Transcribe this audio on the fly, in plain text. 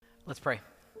Let's pray.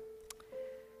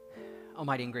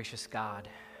 Almighty and gracious God,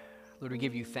 Lord, we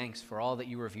give you thanks for all that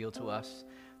you reveal to us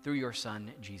through your Son,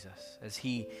 Jesus, as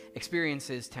he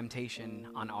experiences temptation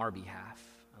on our behalf.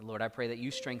 Lord, I pray that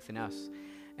you strengthen us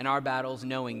in our battles,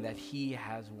 knowing that he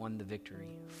has won the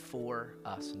victory for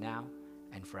us now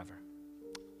and forever.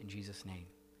 In Jesus' name,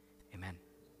 amen.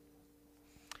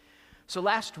 So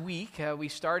last week, we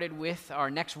started with our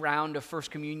next round of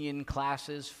First Communion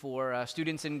classes for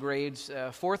students in grades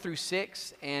 4 through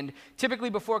 6. And typically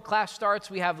before class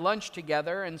starts, we have lunch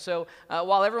together. And so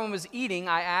while everyone was eating,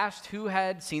 I asked who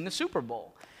had seen the Super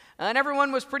Bowl. And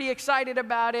everyone was pretty excited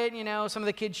about it. You know, some of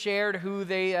the kids shared who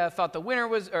they thought the winner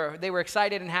was, or they were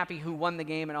excited and happy who won the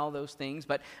game and all those things.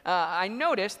 But I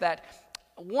noticed that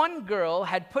one girl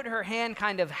had put her hand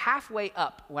kind of halfway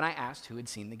up when I asked who had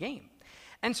seen the game.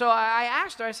 And so I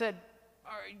asked her, I said,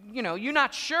 you're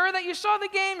not sure that you saw the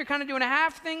game? You're kind of doing a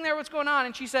half thing there. What's going on?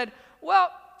 And she said, well,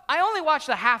 I only watched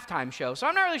the halftime show, so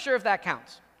I'm not really sure if that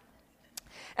counts.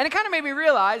 And it kind of made me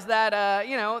realize that,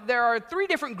 there are 3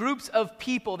 different groups of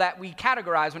people that we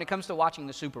categorize when it comes to watching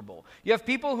the Super Bowl. You have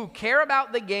people who care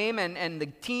about the game and the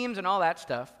teams and all that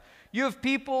stuff. You have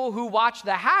people who watch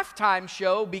the halftime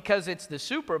show because it's the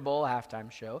Super Bowl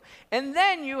halftime show. And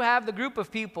then you have the group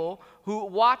of people who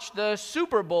watch the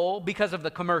Super Bowl because of the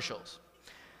commercials.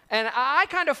 And I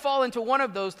kind of fall into one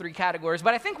of those 3 categories,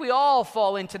 but I think we all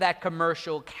fall into that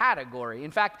commercial category.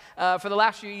 In fact, for the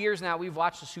last few years now, we've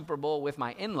watched the Super Bowl with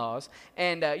my in-laws.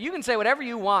 And you can say whatever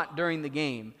you want during the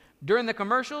game. During the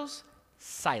commercials,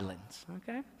 silence,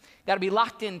 okay? Got to be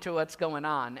locked into what's going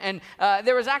on. And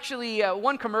there was actually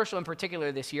one commercial in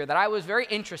particular this year that I was very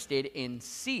interested in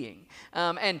seeing.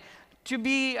 And to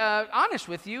be honest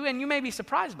with you, and you may be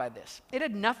surprised by this, it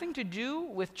had nothing to do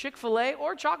with Chick-fil-A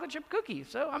or chocolate chip cookies.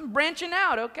 So I'm branching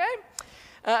out, okay?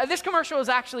 This commercial was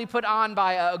actually put on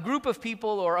by a group of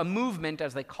people, or a movement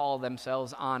as they call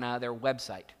themselves, on their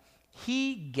website.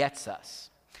 He Gets Us.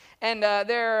 And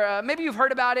maybe you've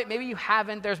heard about it, maybe you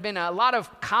haven't. There's been a lot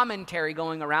of commentary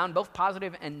going around, both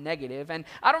positive and negative. And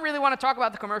I don't really want to talk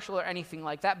about the commercial or anything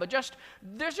like that, but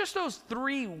there's just those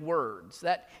 3 words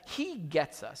that he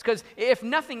gets us. Because if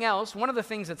nothing else, one of the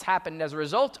things that's happened as a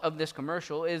result of this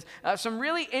commercial is some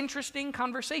really interesting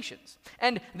conversations.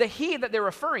 And the he that they're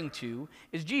referring to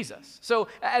is Jesus. So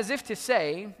as if to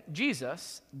say,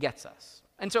 Jesus gets us.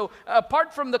 And so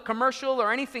apart from the commercial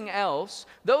or anything else,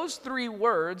 those 3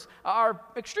 words are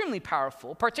extremely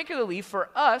powerful, particularly for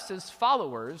us as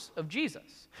followers of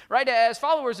Jesus, right? As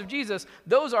followers of Jesus,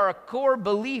 those are a core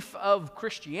belief of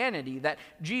Christianity, that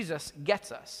Jesus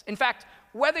gets us. In fact,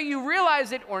 whether you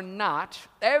realize it or not,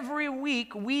 every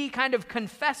week we kind of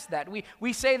confess that.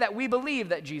 We say that we believe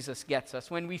that Jesus gets us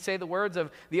when we say the words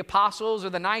of the apostles or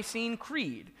the Nicene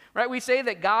Creed, right? We say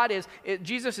that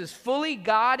Jesus is fully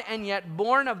God and yet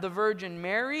born of the Virgin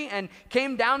Mary and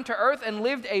came down to earth and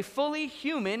lived a fully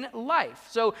human life.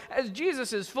 So as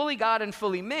Jesus is fully God and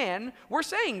fully man, we're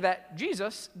saying that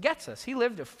Jesus gets us. He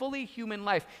lived a fully human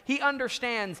life. He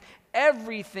understands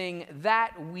everything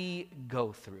that we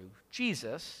go through.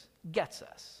 Jesus gets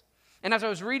us. And as I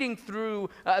was reading through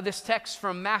this text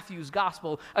from Matthew's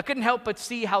gospel, I couldn't help but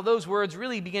see how those words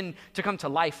really begin to come to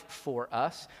life for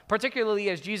us, particularly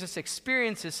as Jesus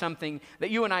experiences something that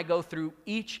you and I go through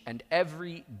each and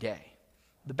every day: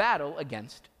 the battle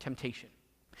against temptation.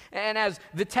 And as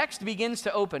the text begins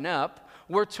to open up,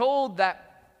 we're told that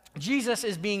Jesus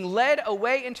is being led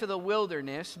away into the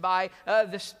wilderness by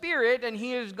the Spirit, and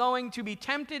he is going to be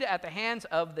tempted at the hands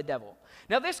of the devil.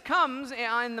 Now, this comes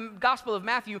in the Gospel of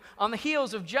Matthew on the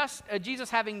heels of just Jesus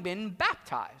having been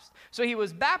baptized. So he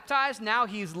was baptized, now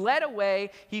he's led away,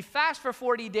 he fasts for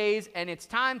 40 days, and it's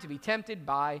time to be tempted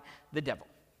by the devil.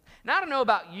 Now, I don't know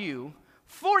about you,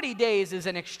 40 days is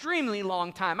an extremely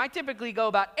long time. I typically go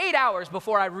about 8 hours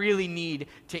before I really need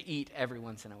to eat every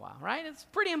once in a while, right? It's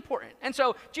pretty important. And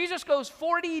so Jesus goes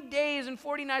 40 days and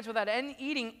 40 nights without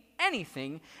eating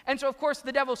anything. And so, of course,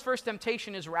 the devil's first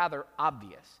temptation is rather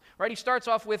obvious, right? He starts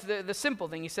off with the simple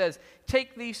thing. He says,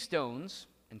 take these stones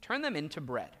and turn them into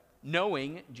bread,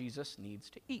 knowing Jesus needs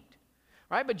to eat.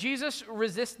 Right? But Jesus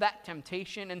resists that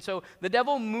temptation, and so the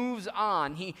devil moves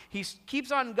on. He keeps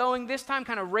on going, this time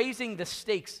kind of raising the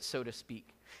stakes, so to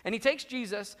speak. And he takes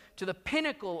Jesus to the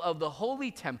pinnacle of the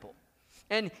holy temple.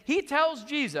 And he tells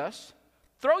Jesus,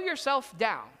 throw yourself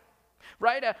down.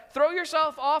 Right? Throw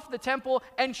yourself off the temple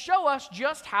and show us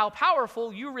just how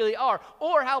powerful you really are,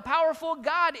 or how powerful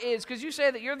God is, because you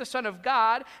say that you're the Son of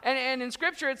God, and in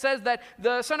Scripture it says that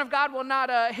the Son of God will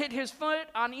not hit his foot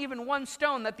on even one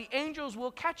stone, that the angels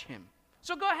will catch him.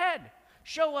 So go ahead,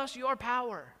 show us your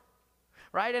power.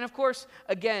 Right? And of course,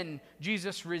 again,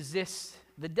 Jesus resists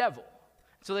the devil.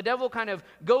 So the devil kind of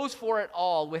goes for it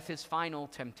all with his final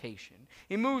temptation.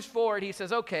 He moves forward. He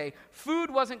says, okay,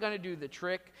 food wasn't going to do the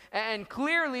trick, and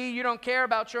clearly you don't care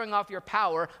about showing off your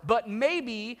power, but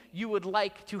maybe you would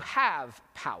like to have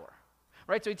power.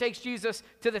 Right? So he takes Jesus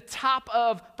to the top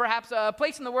of perhaps a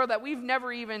place in the world that we've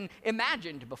never even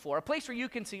imagined before, a place where you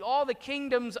can see all the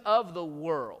kingdoms of the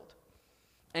world.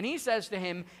 And he says to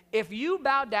him, if you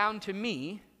bow down to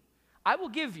me, I will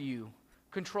give you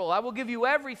control. I will give you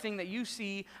everything that you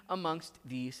see amongst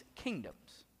these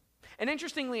kingdoms. And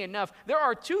interestingly enough, there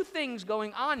are two things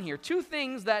going on here, two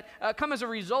things that come as a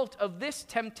result of this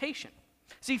temptation.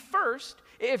 See, first,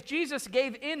 if Jesus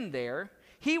gave in there,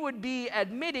 he would be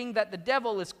admitting that the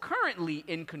devil is currently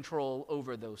in control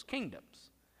over those kingdoms.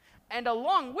 And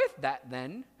along with that,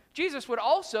 then, Jesus would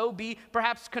also be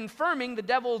perhaps confirming the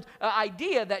devil's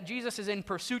idea that Jesus is in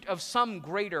pursuit of some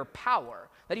greater power,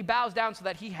 that he bows down so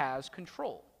that he has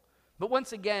control. But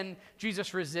once again,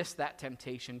 Jesus resists that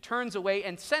temptation, turns away,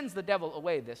 and sends the devil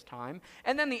away this time,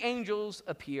 and then the angels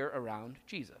appear around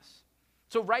Jesus.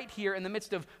 So right here, in the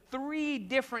midst of three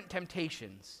different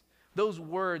temptations, those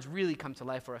words really come to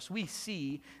life for us. We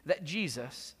see that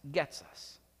Jesus gets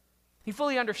us. He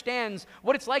fully understands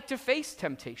what it's like to face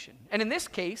temptation. And in this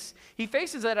case, he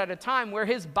faces it at a time where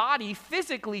his body,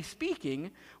 physically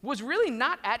speaking, was really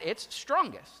not at its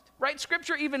strongest. Right?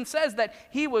 Scripture even says that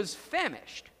he was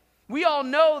famished. We all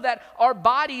know that our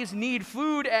bodies need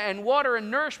food and water and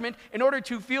nourishment in order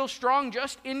to feel strong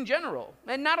just in general.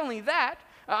 And not only that,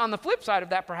 on the flip side of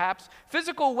that, perhaps,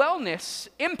 physical wellness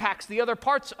impacts the other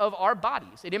parts of our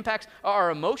bodies. It impacts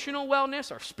our emotional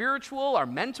wellness, our spiritual, our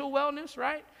mental wellness,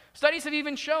 right? Studies have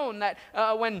even shown that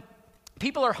when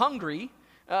people are hungry,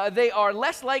 they are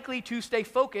less likely to stay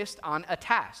focused on a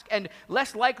task and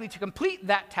less likely to complete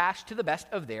that task to the best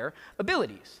of their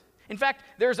abilities. In fact,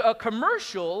 there's a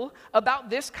commercial about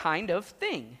this kind of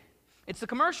thing. It's the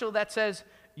commercial that says,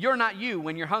 "You're not you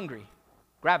when you're hungry.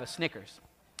 Grab a Snickers."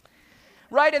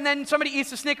 Right? And then somebody eats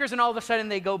the Snickers and all of a sudden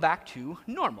they go back to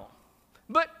normal.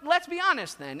 But let's be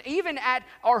honest then, even at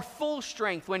our full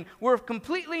strength, when we're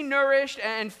completely nourished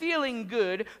and feeling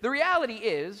good, the reality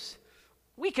is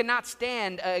we cannot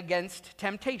stand against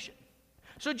temptation.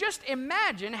 So just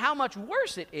imagine how much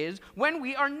worse it is when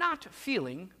we are not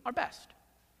feeling our best.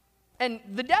 And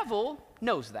the devil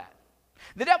knows that.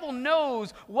 The devil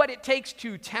knows what it takes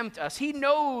to tempt us. He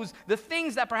knows the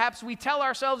things that perhaps we tell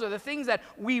ourselves are the things that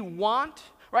we want,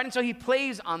 right? And so he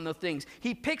plays on the things.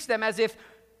 He picks them as if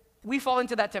we fall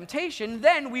into that temptation,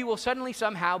 then we will suddenly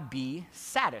somehow be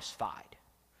satisfied.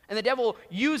 And the devil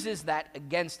uses that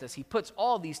against us. He puts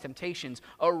all these temptations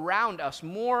around us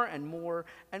more and more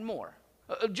and more.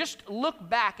 Just look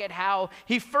back at how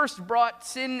he first brought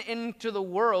sin into the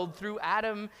world through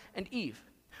Adam and Eve.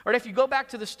 Or if you go back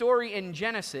to the story in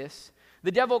Genesis,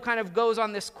 the devil kind of goes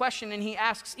on this question and he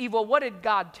asks Eve, well, what did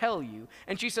God tell you?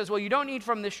 And she says, well, you don't eat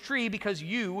from this tree because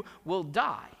you will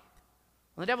die.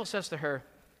 And the devil says to her,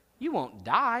 you won't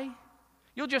die.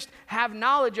 You'll just have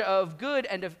knowledge of good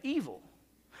and of evil.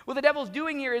 What the devil's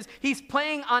doing here is he's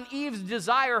playing on Eve's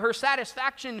desire, her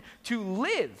satisfaction to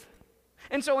live.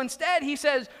 And so instead he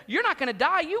says, you're not going to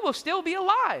die, you will still be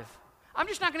alive. I'm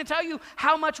just not going to tell you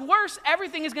how much worse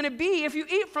everything is going to be if you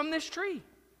eat from this tree.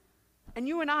 And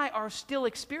you and I are still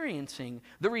experiencing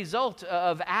the result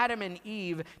of Adam and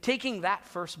Eve taking that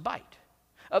first bite,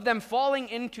 of them falling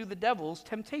into the devil's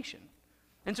temptation.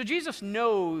 And so Jesus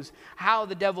knows how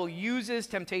the devil uses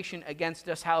temptation against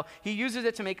us, how he uses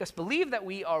it to make us believe that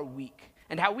we are weak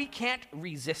and how we can't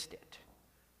resist it.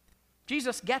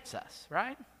 Jesus gets us,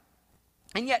 right?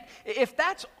 And yet, if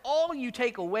that's all you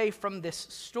take away from this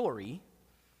story,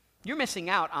 you're missing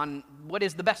out on what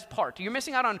is the best part. You're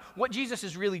missing out on what Jesus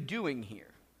is really doing here.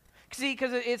 See,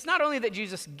 because it's not only that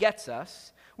Jesus gets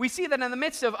us, we see that in the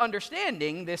midst of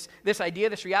understanding this idea,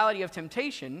 this reality of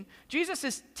temptation, Jesus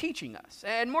is teaching us.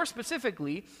 And more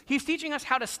specifically, he's teaching us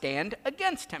how to stand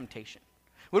against temptation.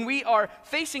 When we are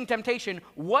facing temptation,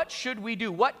 what should we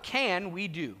do? What can we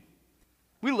do?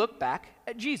 We look back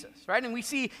at Jesus, right? And we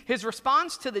see his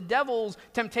response to the devil's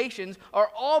temptations are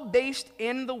all based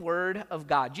in the Word of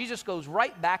God. Jesus goes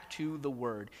right back to the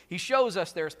Word. He shows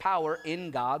us there's power in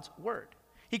God's Word.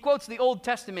 He quotes the Old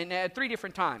Testament at 3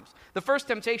 different times. The first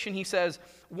temptation, he says,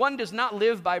 one does not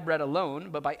live by bread alone,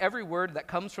 but by every word that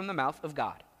comes from the mouth of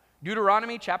God.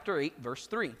 Deuteronomy chapter 8, verse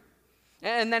 3.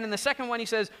 And then in the second one, he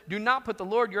says, do not put the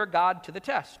Lord your God to the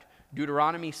test.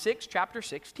 Deuteronomy 6, chapter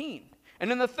 16.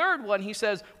 And in the third one, he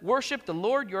says, worship the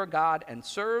Lord your God and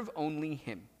serve only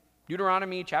him.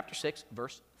 Deuteronomy chapter 6,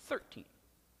 verse 13.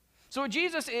 So what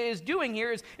Jesus is doing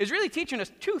here is really teaching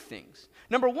us two things.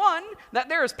 Number one, that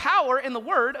there is power in the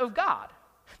Word of God.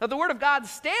 That the Word of God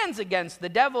stands against the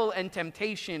devil and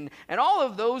temptation and all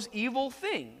of those evil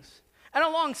things. And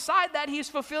alongside that, he's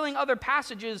fulfilling other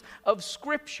passages of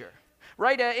Scripture,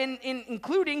 right?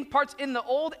 Including parts in the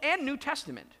Old and New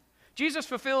Testament. Jesus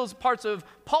fulfills parts of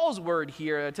Paul's word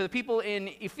here to the people in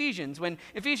Ephesians. When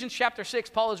Ephesians chapter 6,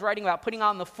 Paul is writing about putting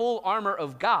on the full armor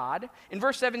of God. In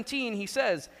verse 17, he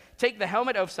says, "Take the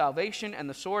helmet of salvation and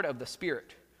the sword of the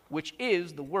Spirit, which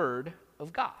is the word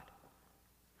of God."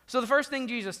 So the first thing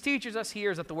Jesus teaches us here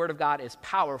is that the word of God is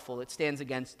powerful. It stands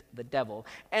against the devil.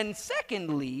 And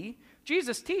secondly,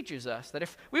 Jesus teaches us that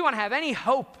if we want to have any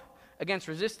hope against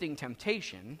resisting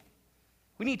temptation,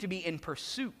 we need to be in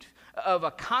pursuit of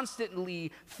a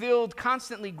constantly filled,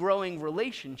 constantly growing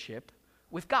relationship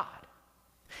with God.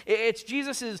 It's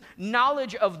Jesus'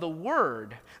 knowledge of the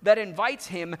Word that invites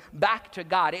him back to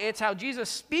God. It's how Jesus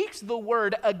speaks the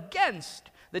Word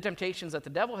against the temptations that the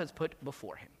devil has put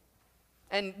before him.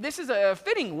 And this is a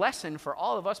fitting lesson for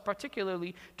all of us,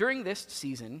 particularly during this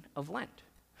season of Lent,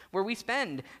 where we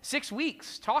spend 6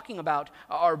 weeks talking about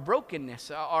our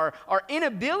brokenness, our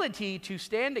inability to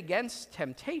stand against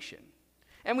temptation.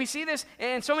 And we see this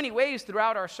in so many ways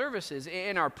throughout our services,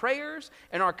 in our prayers,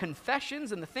 in our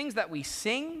confessions, and the things that we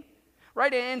sing,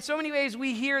 right? In so many ways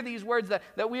we hear these words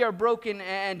that we are broken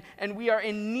and we are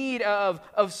in need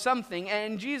of something.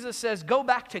 And Jesus says, go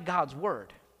back to God's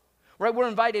word, right? We're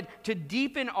invited to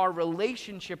deepen our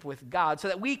relationship with God so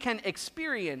that we can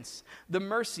experience the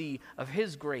mercy of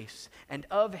his grace and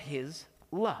of his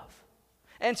love.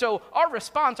 And so our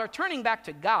response, our turning back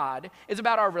to God, is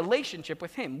about our relationship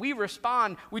with him. We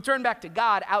turn back to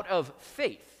God out of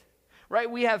faith, right?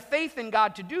 We have faith in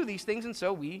God to do these things, and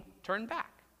so we turn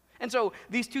back. And so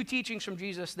these two teachings from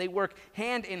Jesus, they work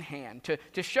hand in hand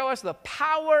to show us the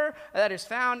power that is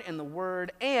found in the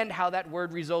Word and how that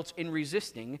Word results in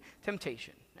resisting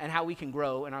temptation and how we can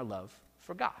grow in our love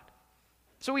for God.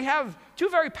 So we have two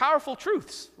very powerful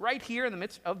truths right here in the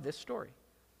midst of this story.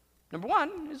 Number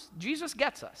one is Jesus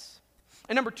gets us.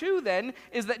 And number two, then,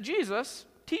 is that Jesus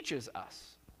teaches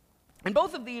us. And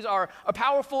both of these are a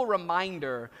powerful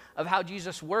reminder of how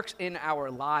Jesus works in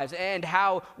our lives and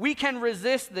how we can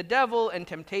resist the devil and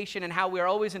temptation and how we are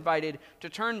always invited to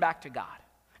turn back to God.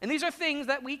 And these are things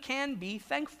that we can be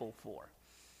thankful for.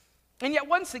 And yet,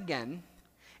 once again,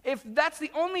 if that's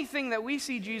the only thing that we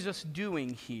see Jesus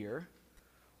doing here,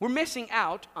 we're missing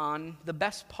out on the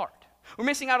best part. We're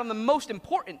missing out on the most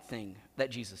important thing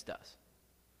that Jesus does.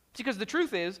 Because the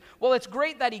truth is, well, it's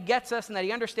great that he gets us and that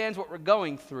he understands what we're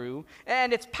going through,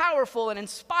 and it's powerful and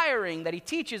inspiring that he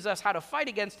teaches us how to fight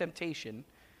against temptation.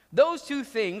 Those two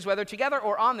things, whether together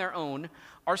or on their own,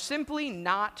 are simply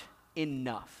not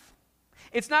enough.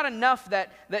 It's not enough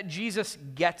that Jesus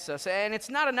gets us, and it's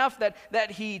not enough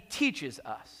that he teaches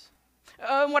us.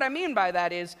 What I mean by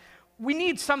that is we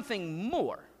need something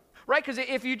more. Right? Because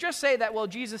if you just say that, well,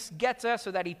 Jesus gets us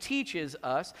or that he teaches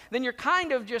us, then you're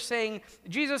kind of just saying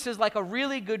Jesus is like a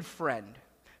really good friend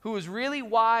who is really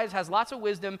wise, has lots of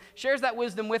wisdom, shares that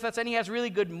wisdom with us, and he has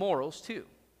really good morals too.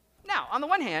 Now, on the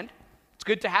one hand, it's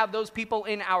good to have those people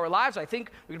in our lives. I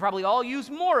think we could probably all use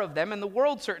more of them, and the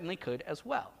world certainly could as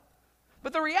well.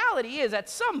 But the reality is, at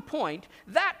some point,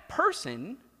 that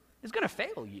person is going to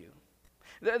fail you.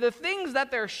 The things that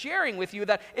they're sharing with you,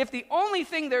 that if the only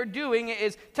thing they're doing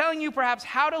is telling you perhaps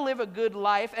how to live a good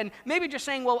life and maybe just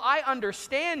saying, well, I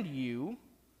understand you,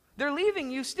 they're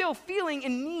leaving you still feeling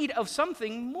in need of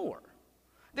something more.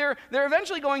 They're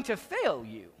eventually going to fail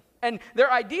you. And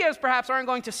their ideas perhaps aren't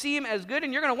going to seem as good,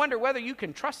 and you're going to wonder whether you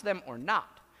can trust them or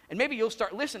not. And maybe you'll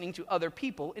start listening to other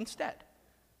people instead.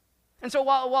 And so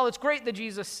while it's great that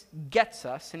Jesus gets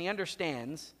us and he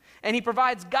understands and he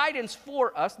provides guidance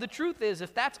for us, the truth is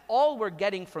if that's all we're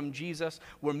getting from Jesus,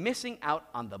 we're missing out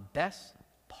on the best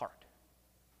part.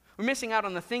 We're missing out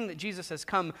on the thing that Jesus has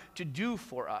come to do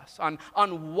for us, on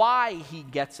why he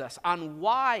gets us, on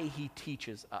why he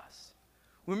teaches us.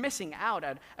 We're missing out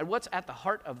at what's at the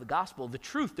heart of the gospel, the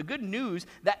truth, the good news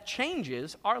that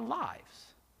changes our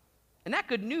lives. And that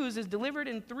good news is delivered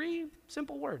in 3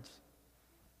 simple words.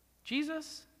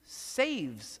 Jesus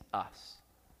saves us.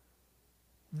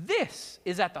 This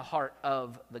is at the heart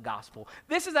of the gospel.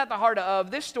 This is at the heart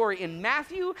of this story in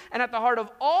Matthew and at the heart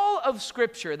of all of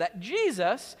Scripture, that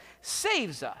Jesus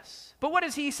saves us. But what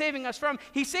is he saving us from?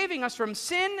 He's saving us from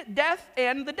sin, death,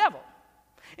 and the devil.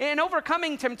 In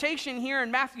overcoming temptation here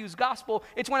in Matthew's gospel,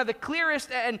 it's one of the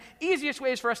clearest and easiest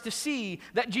ways for us to see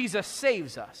that Jesus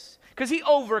saves us. Because he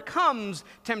overcomes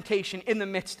temptation in the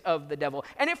midst of the devil.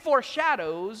 And it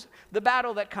foreshadows the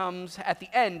battle that comes at the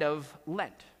end of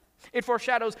Lent. It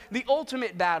foreshadows the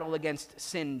ultimate battle against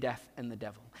sin, death, and the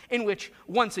devil, in which,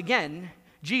 once again,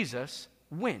 Jesus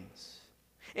wins.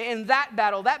 In that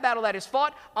battle that is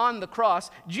fought on the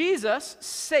cross, Jesus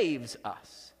saves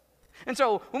us. And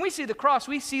so when we see the cross,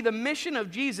 we see the mission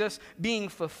of Jesus being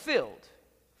fulfilled.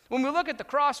 When we look at the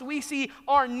cross, we see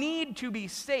our need to be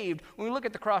saved. When we look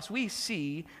at the cross, we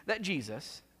see that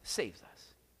Jesus saves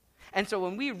us. And so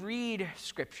when we read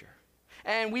Scripture,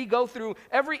 and we go through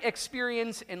every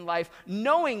experience in life,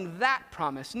 knowing that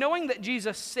promise, knowing that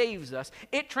Jesus saves us,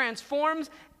 it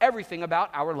transforms everything about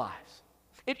our lives.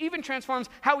 It even transforms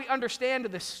how we understand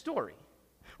this story,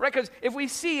 right? Because if we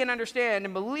see and understand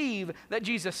and believe that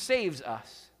Jesus saves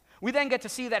us, we then get to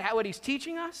see that what he's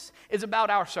teaching us is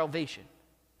about our salvation.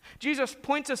 Jesus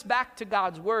points us back to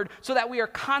God's word so that we are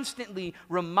constantly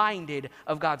reminded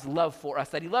of God's love for us,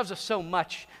 that he loves us so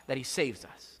much that he saves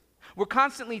us. We're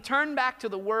constantly turned back to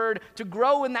the Word to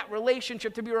grow in that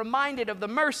relationship, to be reminded of the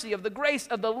mercy, of the grace,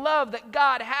 of the love that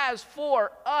God has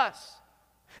for us.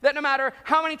 That no matter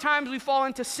how many times we fall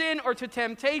into sin or to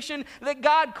temptation, that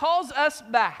God calls us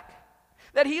back.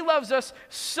 That he loves us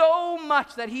so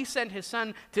much that he sent his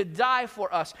Son to die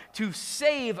for us, to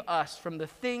save us from the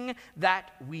thing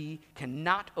that we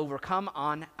cannot overcome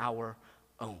on our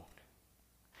own.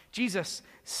 Jesus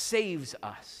saves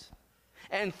us.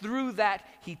 And through that,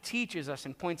 he teaches us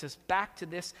and points us back to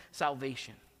this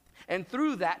salvation. And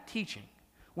through that teaching,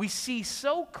 we see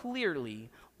so clearly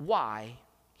why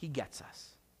he gets us.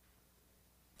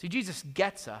 See, Jesus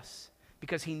gets us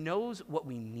because he knows what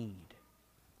we need.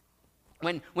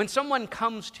 When someone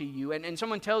comes to you and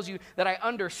someone tells you that I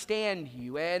understand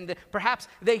you, and perhaps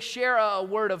they share a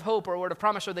word of hope or a word of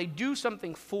promise, or they do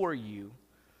something for you,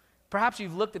 perhaps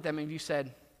you've looked at them and you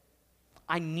said,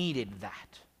 I needed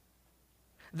that.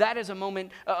 That is a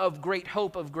moment of great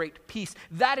hope, of great peace.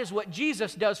 That is what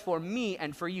Jesus does for me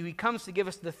and for you. He comes to give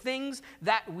us the things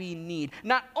that we need,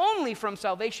 not only from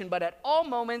salvation, but at all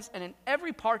moments and in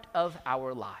every part of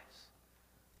our lives.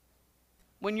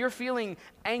 When you're feeling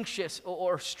anxious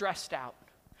or stressed out,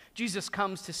 Jesus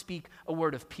comes to speak a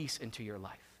word of peace into your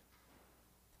life.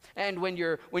 And when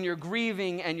you're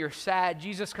grieving and you're sad,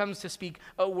 Jesus comes to speak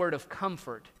a word of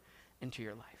comfort into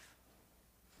your life.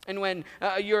 And when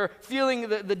you're feeling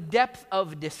the depth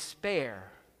of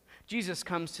despair, Jesus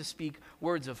comes to speak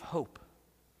words of hope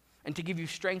and to give you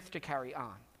strength to carry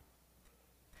on.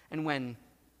 And when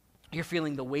you're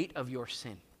feeling the weight of your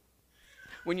sin,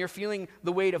 when you're feeling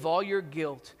the weight of all your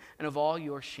guilt and of all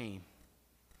your shame,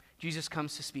 Jesus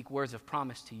comes to speak words of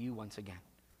promise to you once again.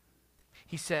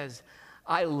 He says,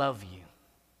 I love you.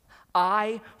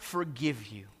 I forgive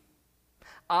you.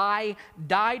 I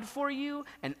died for you,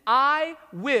 and I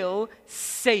will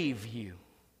save you.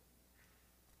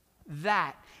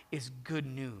 That is good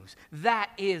news. That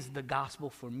is the gospel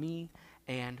for me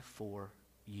and for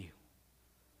you.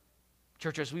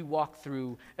 Church, as we walk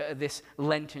through this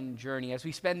Lenten journey, as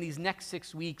we spend these next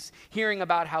 6 weeks hearing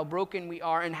about how broken we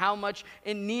are and how much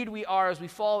in need we are as we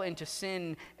fall into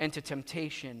sin and to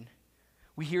temptation,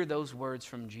 we hear those words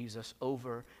from Jesus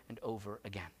over and over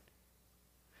again.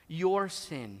 Your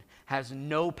sin has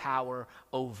no power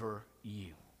over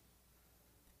you.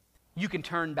 You can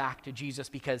turn back to Jesus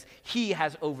because he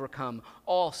has overcome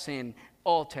all sin,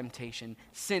 all temptation,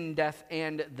 sin, death,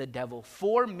 and the devil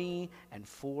for me and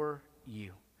for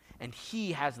you. And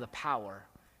he has the power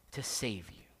to save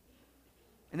you.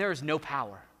 And there is no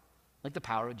power like the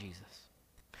power of Jesus.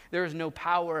 There is no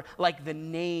power like the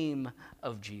name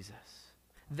of Jesus.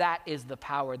 That is the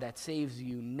power that saves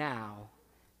you now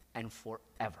and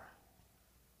forever.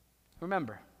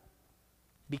 Remember,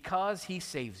 because he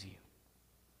saves you,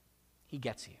 he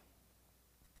gets you.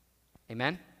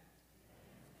 Amen?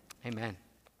 Amen.